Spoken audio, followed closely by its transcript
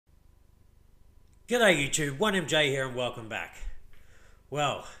G'day YouTube, 1MJ here and welcome back.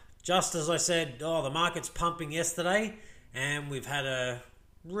 Well, just as I said, the market's pumping yesterday and we've had a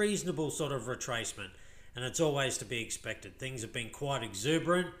reasonable sort of retracement, and it's always to be expected. Things have been quite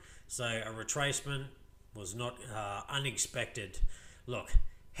exuberant, so a retracement was not unexpected. Look,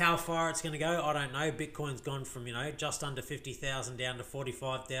 how far it's going to go, I don't know. Bitcoin's gone from, just under 50,000 down to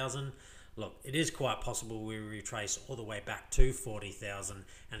 45,000. Look, it is quite possible we retrace all the way back to 40,000.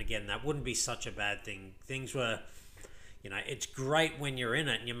 And again, that wouldn't be such a bad thing. Things were, it's great when you're in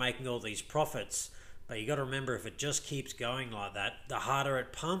it and you're making all these profits. But you got to remember, if it just keeps going like that, the harder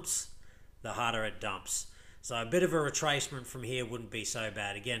it pumps, the harder it dumps. So a bit of a retracement from here wouldn't be so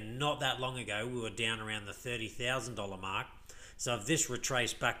bad. Again, not that long ago, we were down around the $30,000 mark. So if this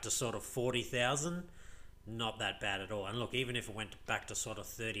retraced back to sort of 40,000, not that bad at all. And look, even if it went back to sort of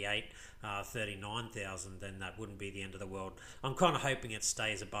 39,000, then that wouldn't be the end of the world. I'm kind of hoping it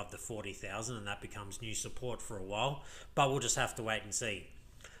stays above the 40,000 and that becomes new support for a while, but we'll just have to wait and see.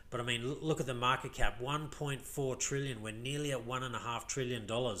 But I mean, look at the market cap, 1.4 trillion. We're nearly at $1.5 trillion.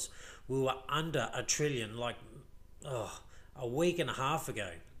 We were under a trillion like a week and a half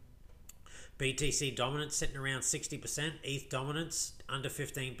ago. BTC dominance sitting around 60%, ETH dominance under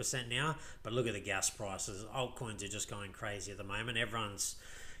 15% now. But look at the gas prices. Altcoins are just going crazy at the moment. Everyone's,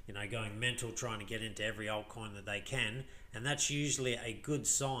 going mental trying to get into every altcoin that they can. And that's usually a good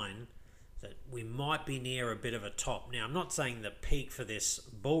sign that we might be near a bit of a top. Now, I'm not saying the peak for this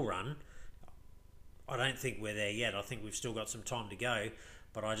bull run. I don't think we're there yet. I think we've still got some time to go.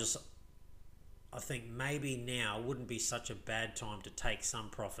 But I think maybe now wouldn't be such a bad time to take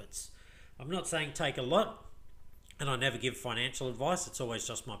some profits. I'm not saying take a lot, and I never give financial advice. It's always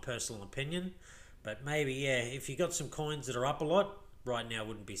just my personal opinion. But maybe, yeah, if you got some coins that are up a lot, right now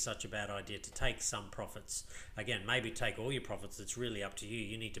wouldn't be such a bad idea to take some profits. Again, maybe take all your profits. It's really up to you.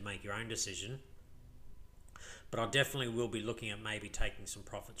 You need to make your own decision. But I definitely will be looking at maybe taking some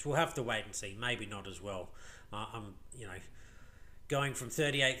profits. We'll have to wait and see. Maybe not as well. Going from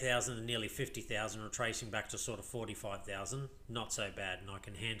 38,000 to nearly 50,000, retracing back to sort of 45,000, not so bad. And I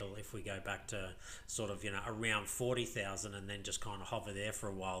can handle if we go back to sort of, around 40,000 and then just kind of hover there for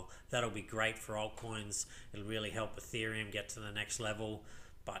a while. That'll be great for altcoins. It'll really help Ethereum get to the next level.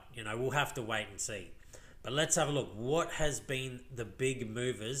 But, we'll have to wait and see. But let's have a look. What has been the big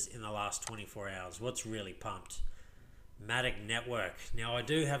movers in the last 24 hours? What's really pumped? Matic Network. Now, I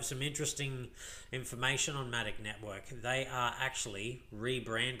do have some interesting information on Matic Network. They are actually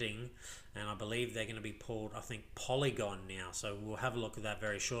rebranding, and I believe they're going to be called, Polygon now. So we'll have a look at that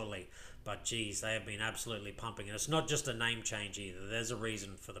very shortly. But geez, they have been absolutely pumping. And it's not just a name change either. There's a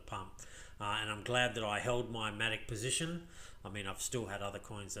reason for the pump. And I'm glad that I held my Matic position. I mean, I've still had other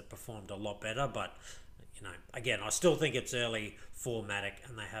coins that performed a lot better, but again, I still think it's early for Matic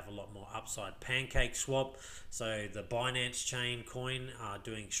and they have a lot more upside. Pancake Swap, so the Binance chain coin are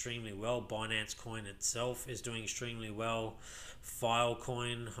doing extremely well. Binance coin itself is doing extremely well.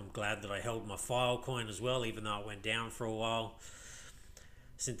 Filecoin, I'm glad that I held my Filecoin as well, even though it went down for a while.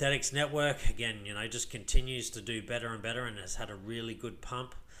 Synthetics Network, again, just continues to do better and better and has had a really good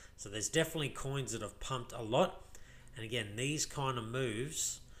pump. So there's definitely coins that have pumped a lot. And again, these kind of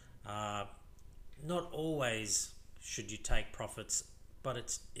moves not always should you take profits,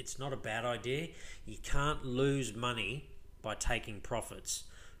 but it's not a bad idea. You can't lose money by taking profits.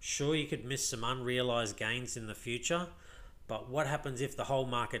 Sure, you could miss some unrealized gains in the future, but what happens if the whole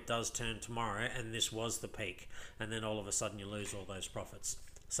market does turn tomorrow and this was the peak and then all of a sudden you lose all those profits?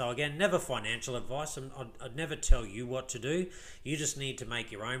 So again, never financial advice. I'd never tell you what to do. You just need to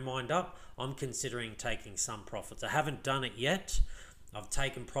make your own mind up. I'm considering taking some profits. I haven't done it yet. I've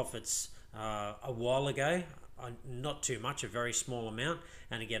taken profits a while ago, not too much, a very small amount,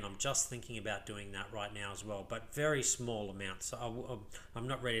 and again I'm just thinking about doing that right now as well, but very small amounts. So I'm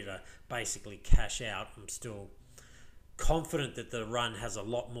not ready to basically cash out. I'm still confident that the run has a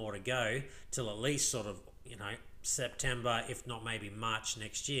lot more to go till at least sort of September, if not maybe March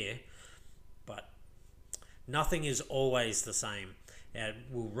next year. But nothing is always the same. It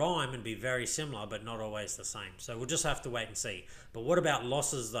will rhyme and be very similar, but not always the same. So we'll just have to wait and see. But what about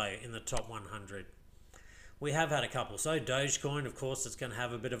losses, though, in the top 100? We have had a couple. So Dogecoin, of course, it's going to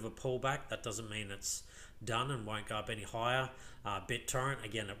have a bit of a pullback. That doesn't mean it's done and won't go up any higher. BitTorrent,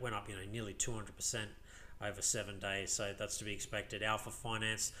 again, it went up nearly 200% over 7 days. So that's to be expected. Alpha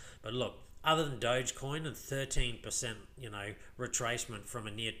Finance. But look, other than Dogecoin and 13%, retracement from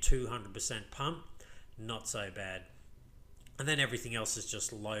a near 200% pump, not so bad. And then everything else is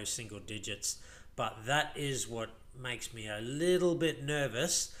just low single digits. But that is what makes me a little bit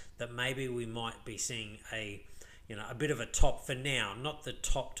nervous that maybe we might be seeing a you know, a bit of a top for now, not the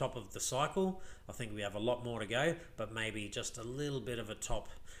top of the cycle. I think we have a lot more to go, but maybe just a little bit of a top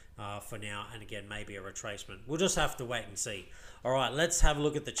for now, and again, maybe a retracement. We'll just have to wait and see. All right, let's have a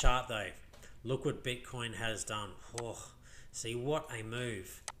look at the chart though. Look what Bitcoin has done. Oh, see, what a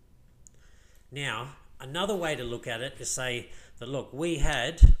move. Now, another way to look at it is say that, look, we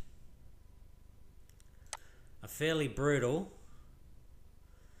had a fairly brutal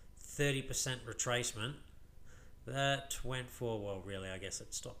 30% retracement. That went for, well, really, I guess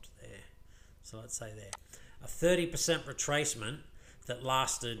it stopped there. So let's say there. A 30% retracement that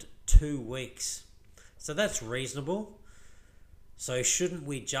lasted 2 weeks. So that's reasonable. So shouldn't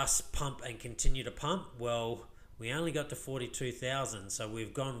we just pump and continue to pump? Well, we only got to 42,000, so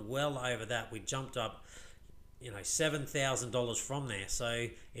we've gone well over that. We jumped up, you know, $7,000 from there. So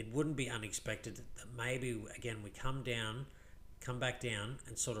it wouldn't be unexpected that maybe again we come back down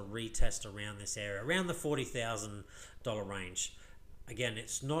and sort of retest around this area, around the $40,000 range. Again,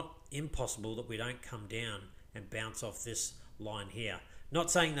 it's not impossible that we don't come down and bounce off this line here. Not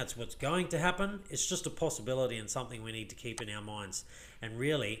saying that's what's going to happen. It's just a possibility and something we need to keep in our minds. And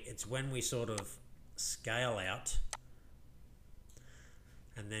really, it's when we sort of scale out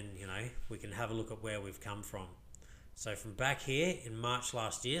and then, you know, we can have a look at where we've come from. So from back here in March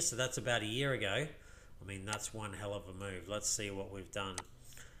last year, so that's about a year ago. I mean, that's one hell of a move. Let's see what we've done.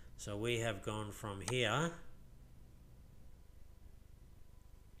 So we have gone from here.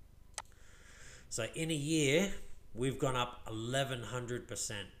 So in a year, we've gone up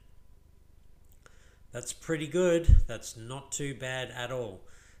 1,100%. That's pretty good. That's not too bad at all.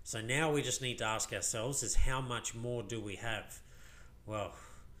 So now we just need to ask ourselves is how much more do we have? Well,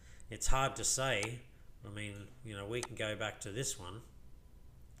 it's hard to say. I mean, you know, we can go back to this one.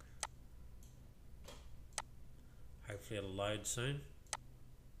 Hopefully it'll load soon.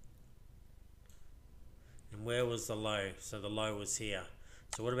 And where was the low? So the low was here.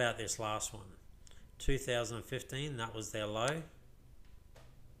 So what about this last one? 2015, that was their low.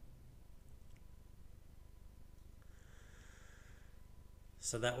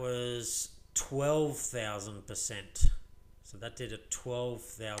 So that was 12,000%. So that did a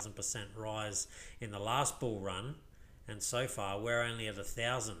 12,000% rise in the last bull run. And so far, we're only at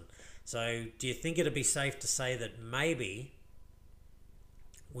 1,000. So do you think it'd be safe to say that maybe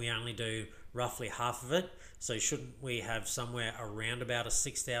we only do roughly half of it? So shouldn't we have somewhere around about a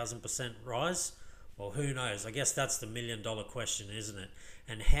 6,000% rise? Well, who knows? I guess that's the million-dollar question, isn't it?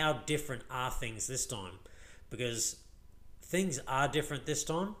 And how different are things this time? Because things are different this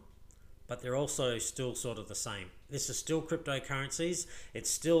time, but they're also still sort of the same. This is still cryptocurrencies.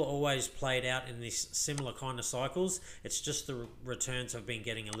 It's still always played out in these similar kind of cycles. It's just the returns have been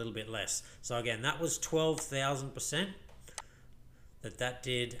getting a little bit less. So again, that was 12,000% that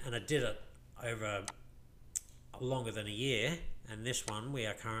did, and it did it over longer than a year. And this one, we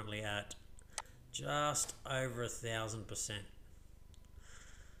are currently at just over 1,000%.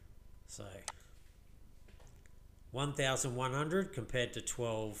 So 1,100 compared to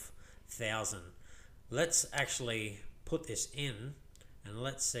 12,000. Let's actually put this in and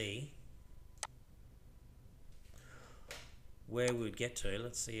let's see where we would get to.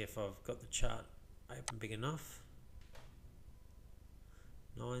 Let's see if I've got the chart open big enough.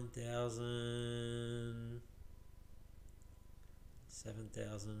 9,000,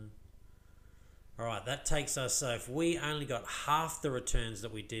 7,000. All right, that takes us, so if we only got half the returns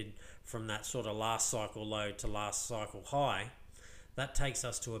that we did from that sort of last cycle low to last cycle high, that takes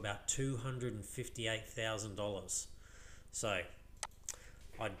us to about $258,000. So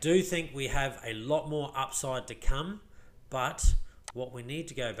I do think we have a lot more upside to come, but what we need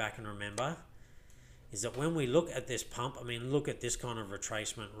to go back and remember is that when we look at this pump, I mean, look at this kind of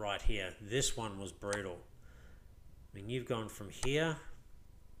retracement right here. This one was brutal. I mean, you've gone from here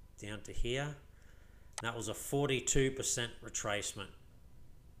down to here. That was a 42% retracement.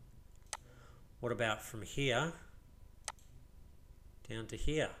 What about from here down to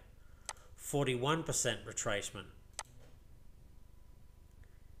here? 41% retracement.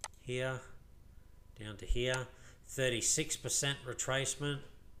 Here down to here, 36% retracement.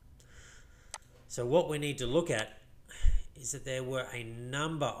 So what we need to look at is that there were a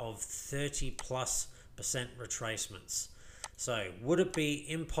number of 30+% retracements. So would it be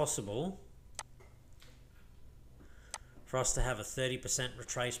impossible for us to have a 30%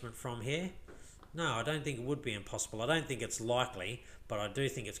 retracement from here? No, I don't think it would be impossible. I don't think it's likely, but I do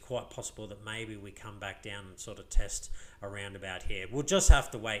think it's quite possible that maybe we come back down and sort of test around about here. We'll just have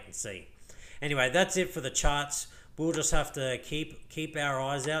to wait and see. Anyway, that's it for the charts. We'll just have to keep our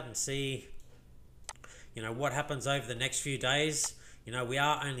eyes out and see, you know, what happens over the next few days. You know, we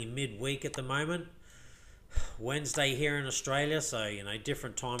are only midweek at the moment. Wednesday here in Australia, so you know,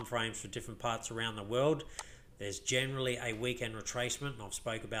 different time frames for different parts around the world. There's generally a weekend retracement, and I've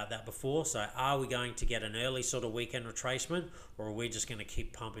spoke about that before. So are we going to get an early sort of weekend retracement, or are we just going to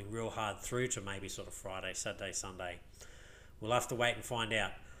keep pumping real hard through to maybe sort of Friday, Saturday, Sunday? We'll have to wait and find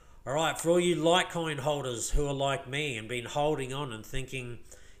out. All right, for all you Litecoin holders who are like me and been holding on and thinking,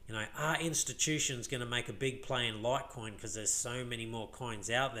 you know, are institutions going to make a big play in Litecoin because there's so many more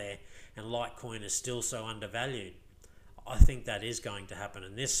coins out there and Litecoin is still so undervalued? I think that is going to happen,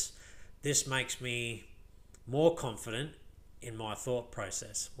 and this makes me more confident in my thought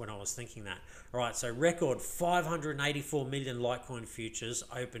process when I was thinking that. All right, so record 584 million Litecoin futures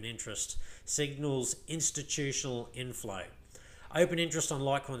open interest signals institutional inflow. Open interest on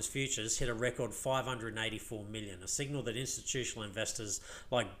Litecoin's futures hit a record 584 million, a signal that institutional investors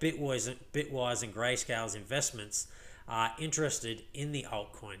like Bitwise and Grayscale's investments are interested in the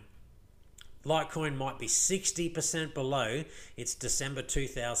altcoin. Litecoin might be 60% below its December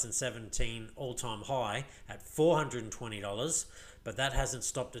 2017 all-time high at $420, but that hasn't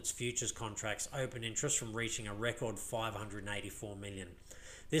stopped its futures contracts open interest from reaching a record 584 million.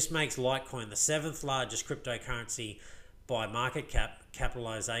 This makes Litecoin the 7th largest cryptocurrency by market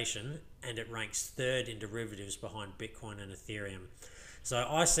capitalization, and it ranks 3rd in derivatives behind Bitcoin and Ethereum. So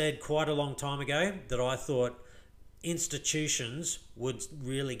I said quite a long time ago that I thought institutions would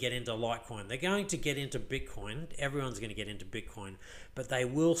really get into Litecoin. They're going to get into Bitcoin. Everyone's going to get into Bitcoin, but they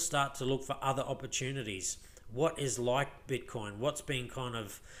will start to look for other opportunities. What is like Bitcoin? What's being kind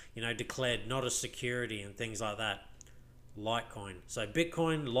of, you know, declared not a security and things like that? Litecoin. So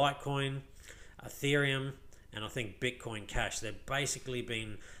Bitcoin, Litecoin, Ethereum, and I think Bitcoin Cash, they've basically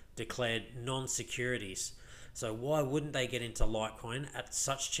been declared non-securities. So why wouldn't they get into Litecoin at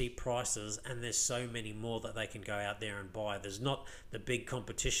such cheap prices, and there's so many more that they can go out there and buy? There's not the big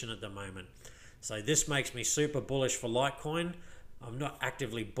competition at the moment. So this makes me super bullish for Litecoin. I'm not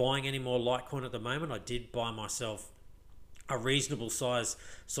actively buying any more Litecoin at the moment. I did buy myself a reasonable size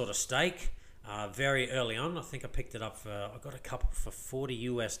sort of stake very early on. I think I picked it up for, I got a couple for $40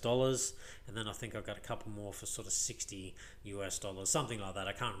 US, and then I think I got a couple more for sort of $60 US, something like that.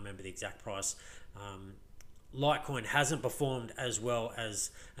 I can't remember the exact price. Litecoin hasn't performed as well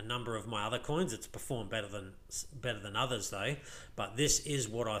as a number of my other coins. It's performed better than others though, but this is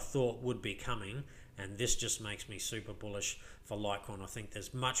what I thought would be coming, and this just makes me super bullish for Litecoin. I think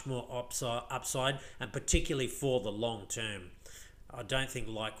there's much more upside, and particularly for the long term. I don't think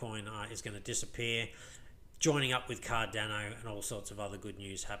Litecoin is going to disappear, joining up with Cardano and all sorts of other good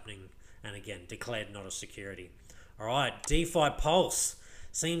news happening, and again, declared not a security. All right, DeFi Pulse.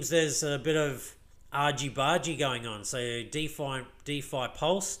 Seems there's a bit of argy-bargy going on. So DeFi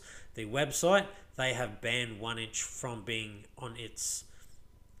Pulse, the website, they have banned 1inch from being on its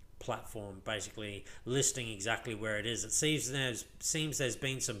platform, basically listing exactly where it is. It seems there's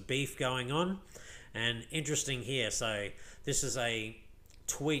been some beef going on, and interesting here. So this is a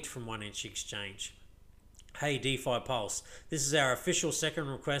tweet from 1inch Exchange. Hey DeFi Pulse, this is our official second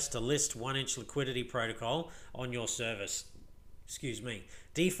request to list 1inch liquidity protocol on your service. Excuse me.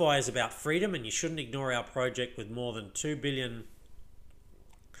 DeFi is about freedom, and you shouldn't ignore our project with more than 2 billion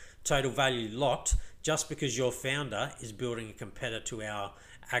total value locked just because your founder is building a competitor to our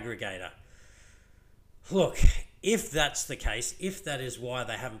aggregator. Look, if that's the case, if that is why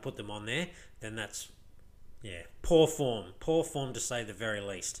they haven't put them on there, then that's, yeah, poor form to say the very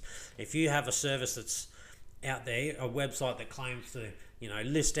least. If you have a service that's out there, a website that claims to, you know,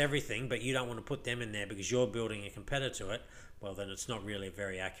 list everything, but you don't want to put them in there because you're building a competitor to it, well, then it's not really a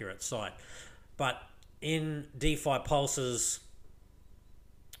very accurate site. But in DeFi Pulse's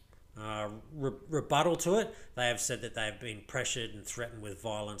rebuttal to it, they have said that they have been pressured and threatened with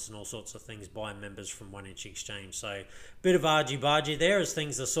violence and all sorts of things by members from 1inch Exchange. So bit of argy-bargy there as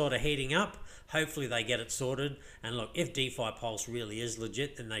things are sort of heating up. Hopefully they get it sorted. And look, if DeFi Pulse really is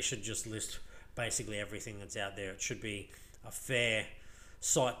legit, then they should just list basically everything that's out there. It should be a fair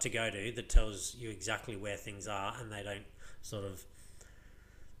site to go to that tells you exactly where things are, and they don't sort of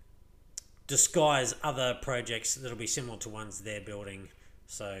disguise other projects that'll be similar to ones they're building,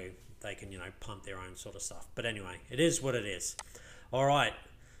 so they can, you know, punt their own sort of stuff. But anyway, it is what it is. All right,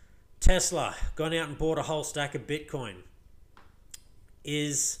 Tesla gone out and bought a whole stack of Bitcoin.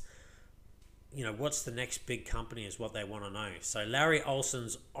 Is, you know, what's the next big company is what they want to know. So Larry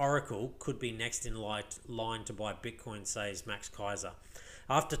Olson's Oracle could be next in line to buy Bitcoin, says Max Kaiser.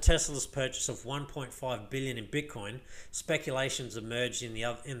 After Tesla's purchase of 1.5 billion in Bitcoin, speculations emerged in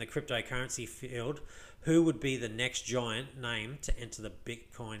the cryptocurrency field who would be the next giant name to enter the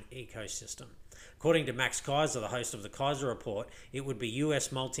Bitcoin ecosystem. According to Max Kaiser, the host of the Kaiser Report, it would be US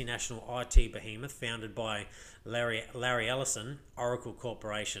multinational IT behemoth founded by Larry Ellison, Oracle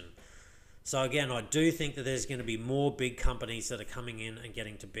Corporation. So again, I do think that there's going to be more big companies that are coming in and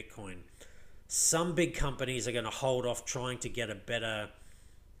getting to Bitcoin. Some big companies are going to hold off trying to get a better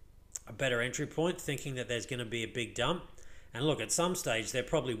entry point, thinking that there's going to be a big dump. And look, at some stage there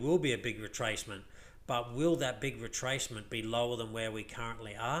probably will be a big retracement, but will that big retracement be lower than where we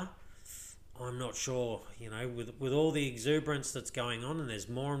currently are? I'm not sure. You know, with all the exuberance that's going on, and there's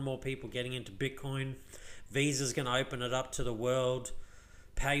more and more people getting into Bitcoin, Visa's going to open it up to the world,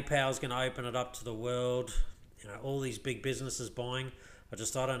 PayPal's going to open it up to the world, you know, all these big businesses buying. I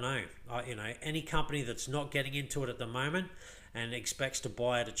don't know. You know, any company that's not getting into it at the moment and expects to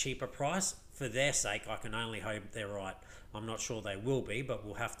buy at a cheaper price, for their sake, I can only hope they're right. I'm not sure they will be, but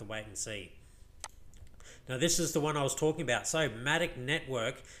we'll have to wait and see. Now, this is the one I was talking about. So, Matic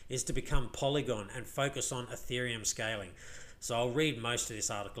Network is to become Polygon and focus on Ethereum scaling. So, I'll read most of this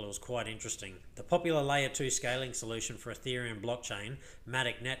article. It was quite interesting. The popular Layer 2 scaling solution for Ethereum blockchain,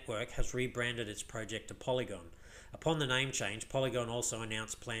 Matic Network, has rebranded its project to Polygon. Upon the name change, Polygon also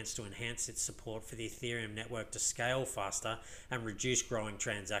announced plans to enhance its support for the Ethereum network to scale faster and reduce growing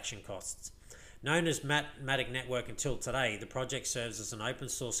transaction costs. Known as Matic Network until today, the project serves as an open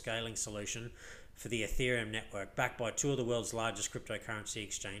source scaling solution for the Ethereum network, backed by two of the world's largest cryptocurrency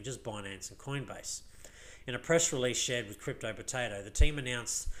exchanges, Binance and Coinbase. In a press release shared with Crypto Potato, the team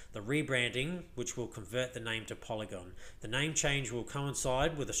announced the rebranding, which will convert the name to Polygon. The name change will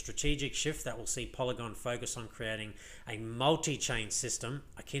coincide with a strategic shift that will see Polygon focus on creating a multi-chain system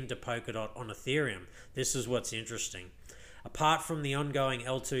akin to Polkadot on Ethereum. This is what's interesting. Apart from the ongoing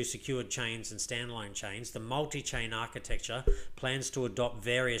L2 secured chains and standalone chains, the multi-chain architecture plans to adopt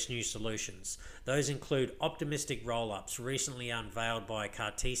various new solutions. Those include optimistic rollups recently unveiled by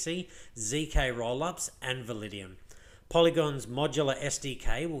Cartesi, ZK rollups, and Validium. Polygon's modular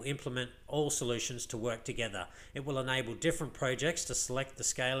SDK will implement all solutions to work together. It will enable different projects to select the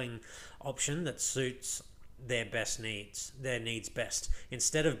scaling option that suits their needs best,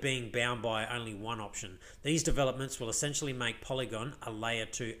 instead of being bound by only one option. These developments will essentially make Polygon a layer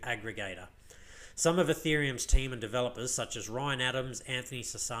 2 aggregator. Some of Ethereum's team and developers, such as Ryan Adams, Anthony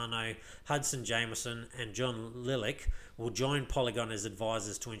Sassano, Hudson Jameson, and John Lilick, will join Polygon as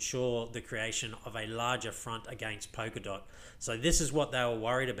advisors to ensure the creation of a larger front against Polkadot. So this is what they were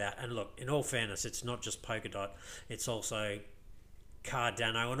worried about. And look, in all fairness, it's not just Polkadot, it's also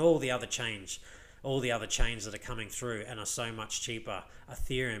Cardano and all the other chains that are coming through and are so much cheaper.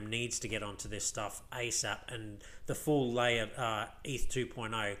 Ethereum needs to get onto this stuff ASAP, and the full layer ETH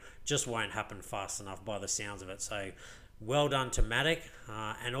 2.0 just won't happen fast enough by the sounds of it. So well done to Matic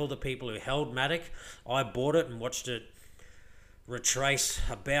and all the people who held Matic. I bought it and watched it retrace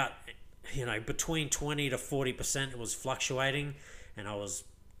about, you know, between 20 to 40%. It was fluctuating, and I was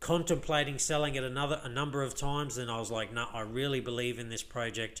contemplating selling it a number of times, and I was like, no, I really believe in this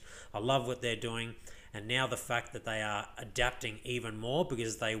project. I love what they're doing. And now the fact that they are adapting even more,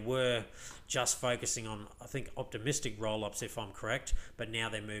 because they were just focusing on, I think, optimistic roll-ups, if I'm correct, but now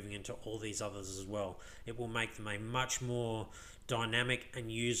they're moving into all these others as well. It will make them a much more dynamic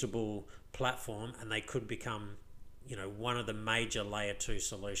and usable platform, and they could become, you know, one of the major layer 2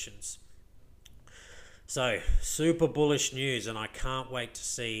 solutions. So, super bullish news, and I can't wait to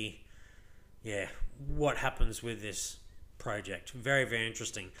see, what happens with this project. Very, very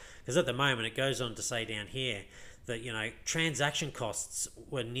interesting. Because at the moment, it goes on to say down here that, you know, transaction costs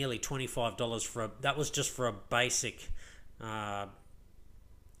were nearly $25 that was just for a basic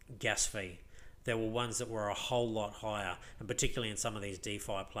gas fee. There were ones that were a whole lot higher, and particularly in some of these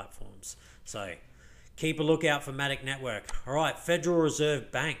DeFi platforms. So, keep a lookout for Matic Network. All right, Federal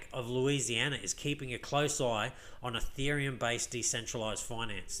Reserve Bank of Louisiana is keeping a close eye on Ethereum-based decentralized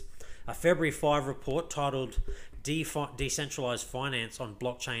finance. A February 5 report titled Decentralized Finance on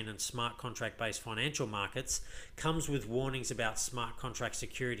Blockchain and Smart Contract-Based Financial Markets comes with warnings about smart contract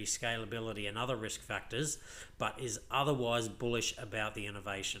security, scalability, and other risk factors, but is otherwise bullish about the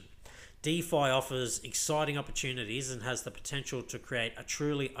innovation. DeFi offers exciting opportunities and has the potential to create a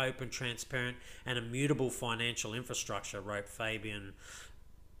truly open, transparent, and immutable financial infrastructure, wrote Fabian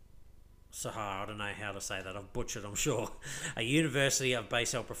Sahar. I don't know how to say that. I've butchered, I'm sure. A University of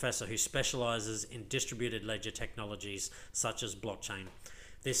Basel professor who specializes in distributed ledger technologies such as blockchain.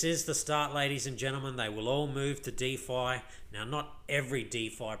 This is the start, ladies and gentlemen. They will all move to DeFi. Now, not every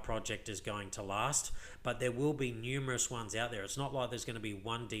DeFi project is going to last, but there will be numerous ones out there. It's not like there's going to be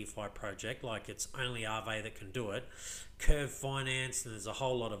one DeFi project, like it's only Aave that can do it. Curve Finance, and there's a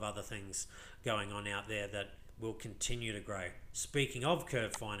whole lot of other things going on out there that will continue to grow. Speaking of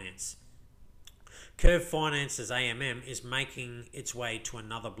Curve Finance, Curve Finance's AMM is making its way to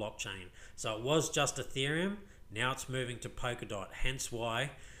another blockchain. So it was just Ethereum. Now it's moving to Polkadot, hence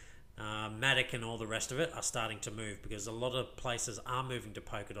why Matic and all the rest of it are starting to move, because a lot of places are moving to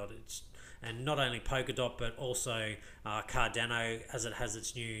Polkadot. And not only Polkadot, but also Cardano, as it has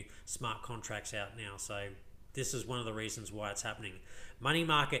its new smart contracts out now. So this is one of the reasons why it's happening. Money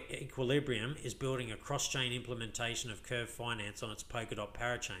Market Equilibrium is building a cross-chain implementation of Curve Finance on its Polkadot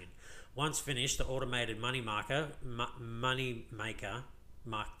parachain. Once finished, the automated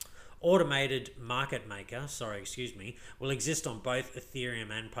automated market maker, will exist on both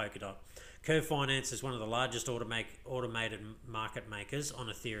Ethereum and Polkadot. Curve Finance is one of the largest automated market makers on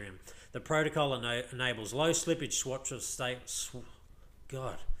Ethereum. The protocol enables low slippage swaps of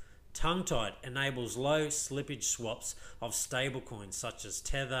enables low slippage swaps of stablecoins such as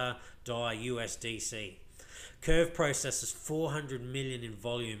Tether, DAI, USDC. Curve processes 400 million in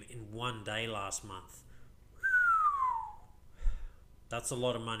volume in one day last month. That's a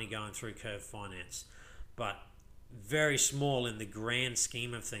lot of money going through Curve Finance, but very small in the grand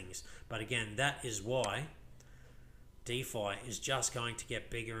scheme of things. But again, that is why DeFi is just going to get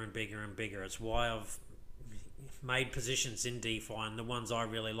bigger and bigger and bigger. It's why I've made positions in DeFi, and the ones I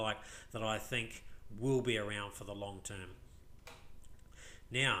really like that I think will be around for the long term.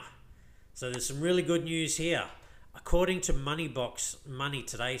 Now, so there's some really good news here. According to Money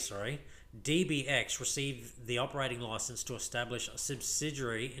Today, DBX received the operating license to establish a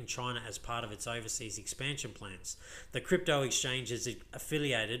subsidiary in China as part of its overseas expansion plans. The crypto exchange is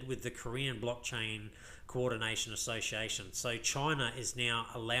affiliated with the Korean Blockchain Coordination Association. So China is now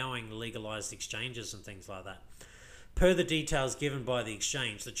allowing legalized exchanges and things like that. Per the details given by the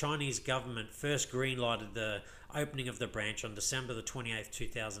exchange, the Chinese government first green-lighted the opening of the branch on December the 28th,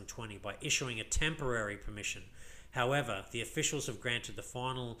 2020 by issuing a temporary permission. However, the officials have granted the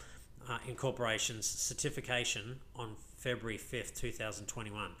final incorporation's certification on February 5th,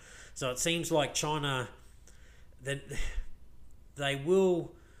 2021. So it seems like China, they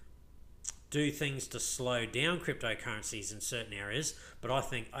will do things to slow down cryptocurrencies in certain areas, but I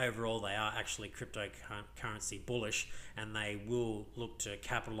think overall they are actually cryptocurrency bullish, and they will look to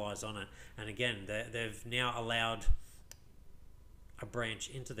capitalize on it. And again, they've now allowed a branch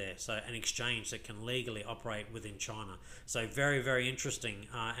into there, so an exchange that can legally operate within China. So very, very interesting.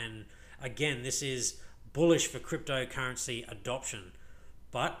 And again, this is bullish for cryptocurrency adoption.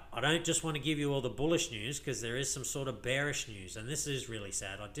 But I don't just want to give you all the bullish news, because there is some sort of bearish news, and this is really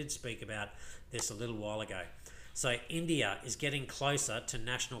sad. I did speak about this a little while ago. So India is getting closer to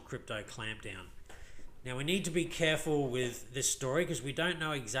national crypto clampdown. Now, we need to be careful with this story, because we don't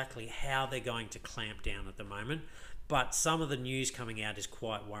know exactly how they're going to clamp down at the moment. But some of the news coming out is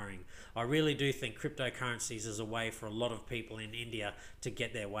quite worrying. I really do think cryptocurrencies is a way for a lot of people in India to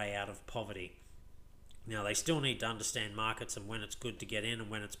get their way out of poverty. Now, they still need to understand markets and when it's good to get in and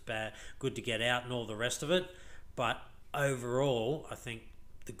when it's good to get out and all the rest of it. But overall, I think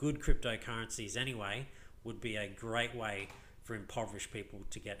the good cryptocurrencies anyway would be a great way for impoverished people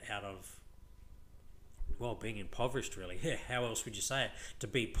to get out of, well, being impoverished really. Yeah, how else would you say it? To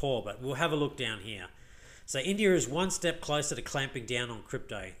be poor. But we'll have a look down here. So India is one step closer to clamping down on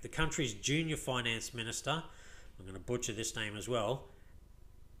crypto. The country's junior finance minister, I'm going to butcher this name as well,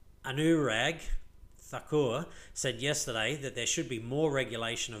 Anurag Thakur, said yesterday that there should be more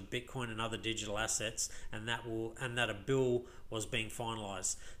regulation of Bitcoin and other digital assets, and that a bill was being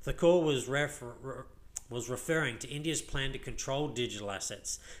finalised. Thakur was referring to India's plan to control digital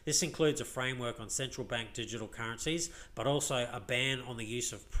assets. This includes a framework on central bank digital currencies, but also a ban on the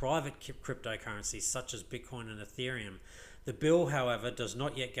use of private cryptocurrencies such as Bitcoin and Ethereum. The bill, however, does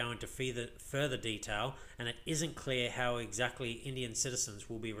not yet go into further detail, and it isn't clear how exactly Indian citizens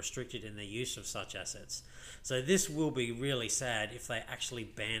will be restricted in their use of such assets. So this will be really sad if they actually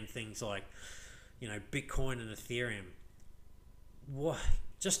ban things like, Bitcoin and Ethereum. What?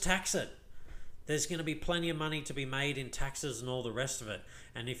 Just tax it. There's going to be plenty of money to be made in taxes and all the rest of it.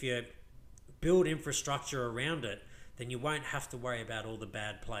 And if you build infrastructure around it, then you won't have to worry about all the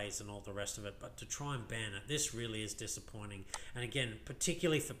bad plays and all the rest of it. But to try and ban it, this really is disappointing. And again,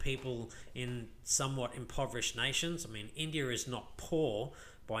 particularly for people in somewhat impoverished nations. I mean, India is not poor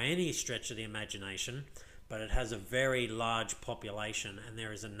by any stretch of the imagination, but it has a very large population, and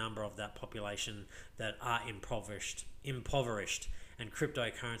there is a number of that population that are impoverished. and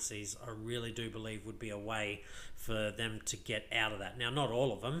cryptocurrencies I really do believe would be a way for them to get out of that. Now, not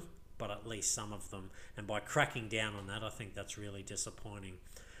all of them, but at least some of them. And by cracking down on that, I think that's really disappointing.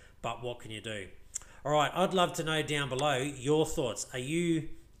 But what can you do? All right, I'd love to know down below your thoughts. Are you,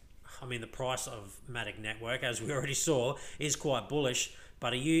 I mean, the price of Matic Network, as we already saw, is quite bullish,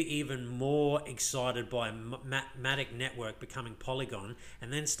 but are you even more excited by Matic Network becoming Polygon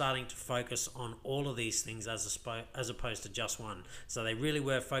and then starting to focus on all of these things as opposed to just one? So they really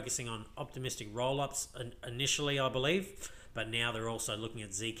were focusing on optimistic roll-ups initially, I believe, but now they're also looking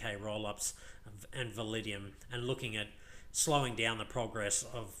at ZK roll-ups and Validium and looking at slowing down the progress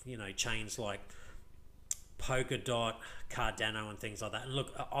of, you know, chains like Polkadot, Cardano and things like that. And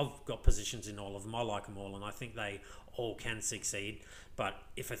look, I've got positions in all of them. I like them all and I think they all can succeed. But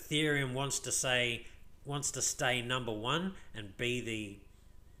if Ethereum wants to stay number one and be the,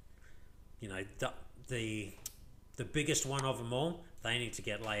 you know, the biggest one of them all, they need to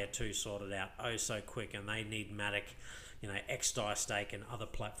get layer 2 sorted out oh so quick, and they need Matic, you know, XDAI stake and other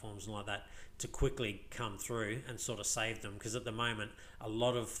platforms like that to quickly come through and sort of save them, because at the moment a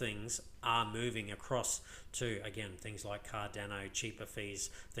lot of things are moving across to, again, things like Cardano, cheaper fees,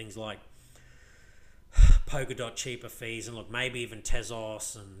 things like Polkadot, cheaper fees, and look, maybe even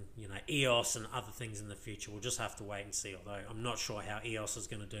Tezos and, you know, EOS and other things in the future. We'll just have to wait and see, although I'm not sure how EOS is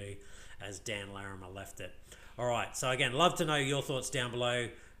going to do, as Dan Larimer left it. All right, so again, love to know your thoughts down below.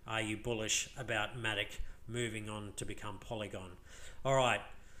 Are you bullish about Matic moving on to become Polygon? All right,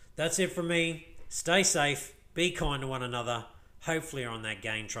 that's it from me. Stay safe, be kind to one another. Hopefully you're on that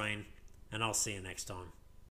gain train, and I'll see you next time.